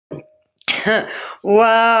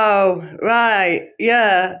Wow, right,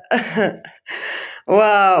 yeah.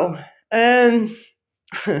 Wow.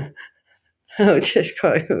 I'll just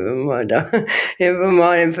got even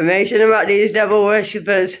more information about these devil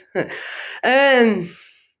worshippers.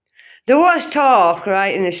 There was talk,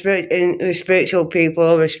 right, in the spiritual people,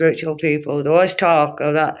 over spiritual people. There was talk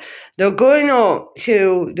of that they're going up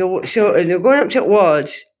to they're going up to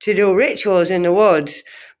woods to do rituals in the woods,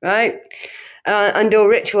 right, and do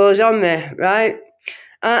rituals on me, right.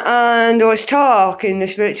 And there was talk in the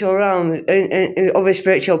spiritual realm, in other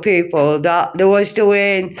spiritual people, that there was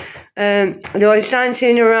doing, there was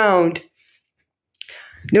dancing around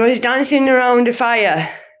the fire,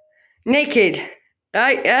 naked,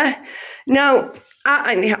 right? Yeah. Now,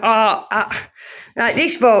 right,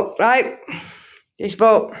 this book, right?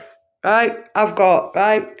 I've got,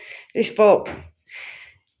 right? This book,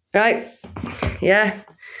 right? Yeah.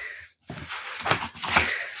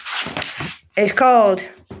 It's called,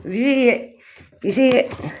 do you see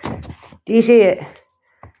it? Do you see it?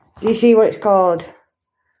 Do you see what it's called?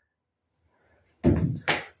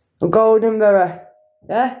 The Golden Mirror,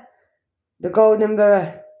 yeah? The Golden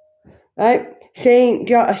Mirror, right?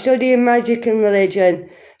 A Study in Magic and Religion,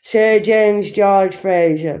 Sir James George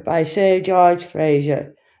Fraser, by Sir George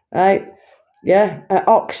Fraser, right? Yeah, at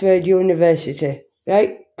Oxford University,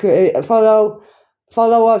 right? Follow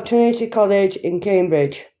of Trinity College in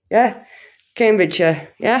Cambridge, yeah? Cambridgeshire,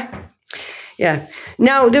 yeah? Yeah.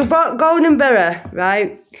 Now, the Golden Mirror,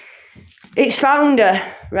 right, its founder,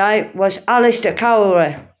 right, was Aleister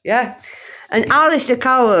Crowley, yeah? And Aleister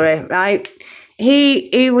Crowley, right,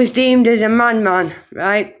 he was deemed as a madman,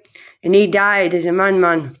 right? And he died as a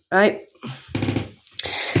madman, right?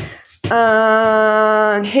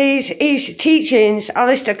 And his teachings,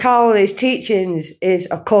 Aleister Crowley's teachings, is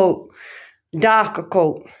occult, dark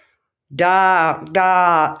occult. Dark,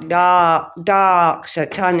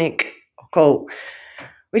 satanic occult.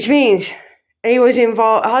 Which means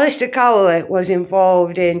Aleister Crowley was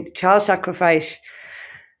involved in child sacrifice,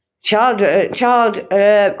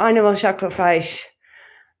 animal sacrifice,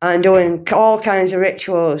 and doing all kinds of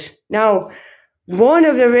rituals. Now, one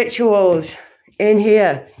of the rituals in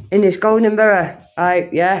here, in this Golden Mirror,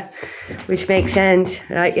 right, yeah, which makes sense,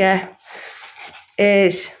 right, yeah,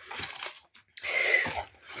 is...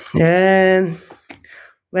 where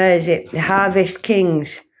is it? The Harvest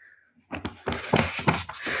Kings.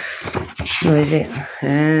 Where is it?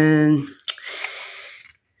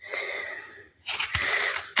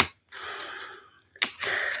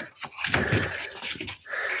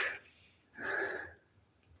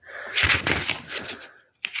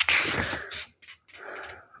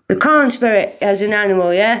 The corn spirit as an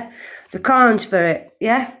animal, yeah? The corn spirit,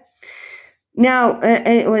 yeah? Now,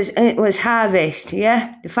 it was harvest,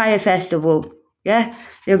 yeah? The fire festival, yeah?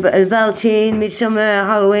 The Beltane, Midsummer,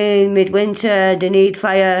 Halloween, Midwinter, they need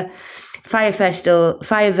fire festivals,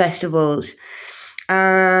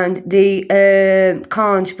 and the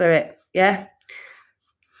corn spirit, yeah?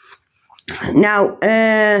 Now,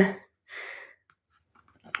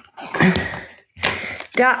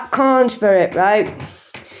 that corn spirit, right?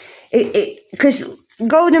 Because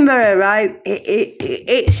Golden Mirror, right?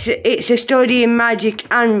 It's a study in magic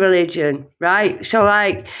and religion, right? So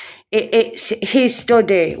like, it's his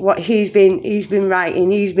study, what he's been writing,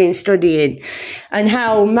 he's been studying, and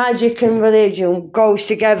how magic and religion goes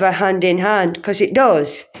together hand in hand, because it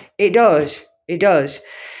does.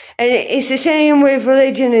 And it's the same with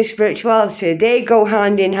religion and spirituality. They go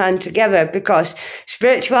hand in hand together, because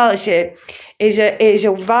spirituality is a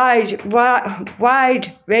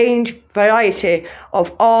wide range variety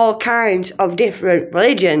of all kinds of different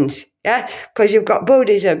religions. Yeah, because you've got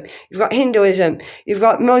Buddhism, you've got Hinduism, you've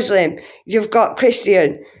got Muslim, you've got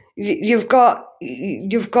Christian, you've got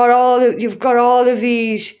all of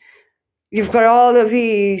these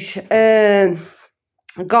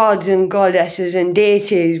gods and goddesses and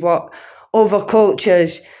deities, what other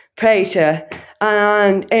cultures pray to,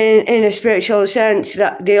 and in a spiritual sense,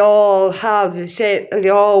 that they all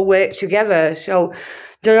work together. So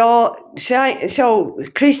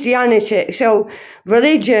Christianity, so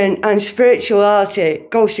religion and spirituality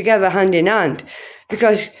goes together hand in hand,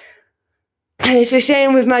 because it's the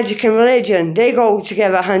same with magic and religion. They go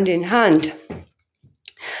together hand in hand.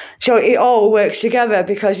 So it all works together,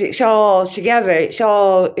 because it's all together. It's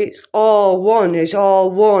all one. It's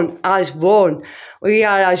all one as one. We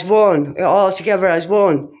are as one. We're all together as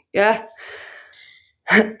one. Yeah.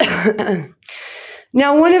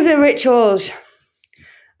 Now, one of the rituals,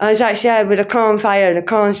 as I said, with the corn fire, the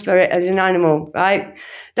corn spirit as an animal, right?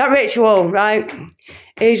 That ritual, right,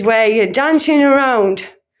 is where you're dancing around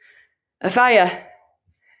a fire,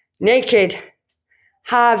 naked,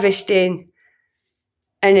 harvesting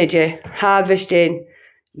energy, harvesting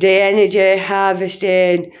the energy,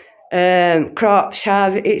 harvesting crops.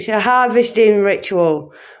 It's a harvesting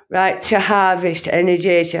ritual, right? To harvest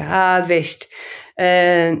energy, to harvest,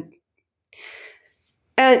 and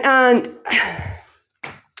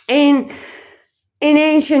in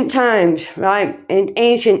ancient times, right? In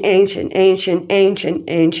ancient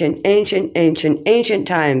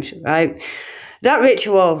times, right? That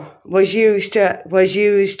ritual was used to,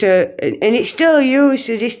 and it's still used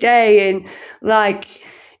to this day in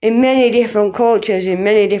many different cultures, in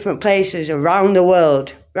many different places around the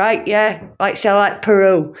world, right? Yeah, like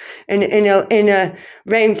Peru, in a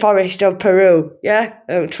rainforest of Peru, yeah,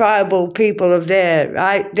 tribal people of there,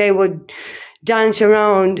 right? They would dance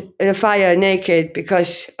around the fire naked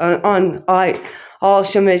because on All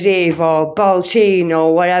Summer's Eve or Beltane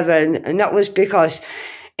or whatever, and that was because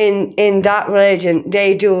in that religion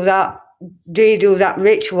they do that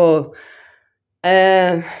ritual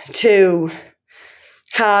to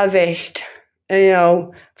harvest,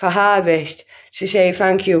 for harvest, to say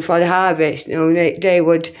thank you for the harvest.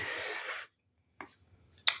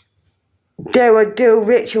 They would do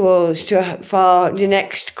rituals for the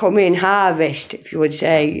next coming harvest, if you would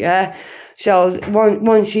say, yeah. So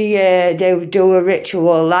once a year they would do a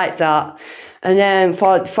ritual like that, and then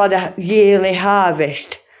for the yearly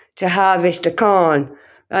harvest, to harvest the corn,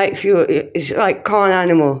 right? It's like corn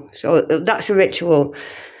animal, so that's a ritual,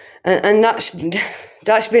 and that's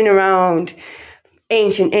been around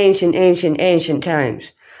ancient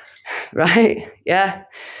times, right? Yeah.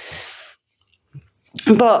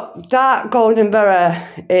 But that golden borough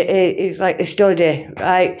is like a study,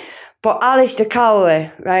 right? But Aleister Crowley,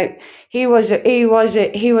 right? He was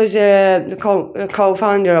the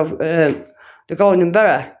co-founder of the Golden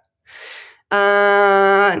Borough,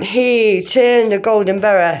 and he turned the Golden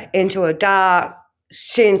Borough into a dark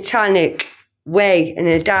satanic way, in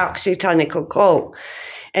a dark satanic occult,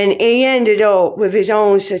 and he ended up with his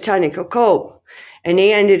own satanic occult. And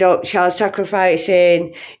he ended up child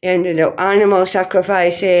sacrificing, he ended up animal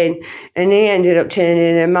sacrificing, and he ended up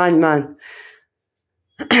turning a madman.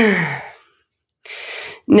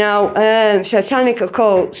 Now, satanic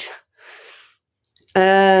occults,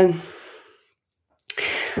 as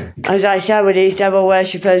I said, with these devil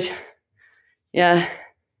worshippers, yeah.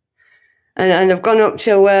 And I've gone up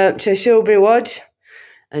to Silbury Woods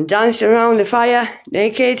and danced around the fire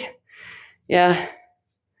naked, yeah,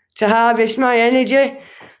 to harvest my energy,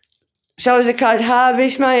 so they could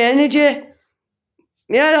harvest my energy.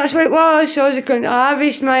 Yeah, that's what it was, so they could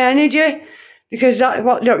harvest my energy, because that's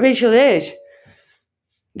what that ritual is.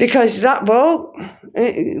 Because that book,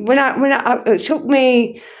 it took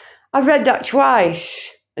me, I've read that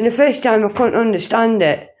twice, and the first time I couldn't understand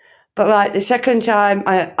it, but like the second time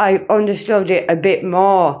I understood it a bit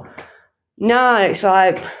more. Now it's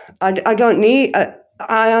like, I don't need,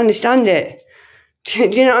 I understand it. Do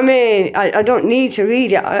you know what I mean? I don't need to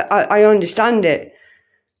read it. I understand it.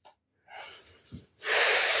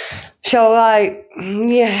 So, like,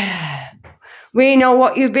 yeah, we know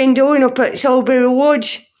what you've been doing up at Silbury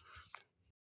Woods.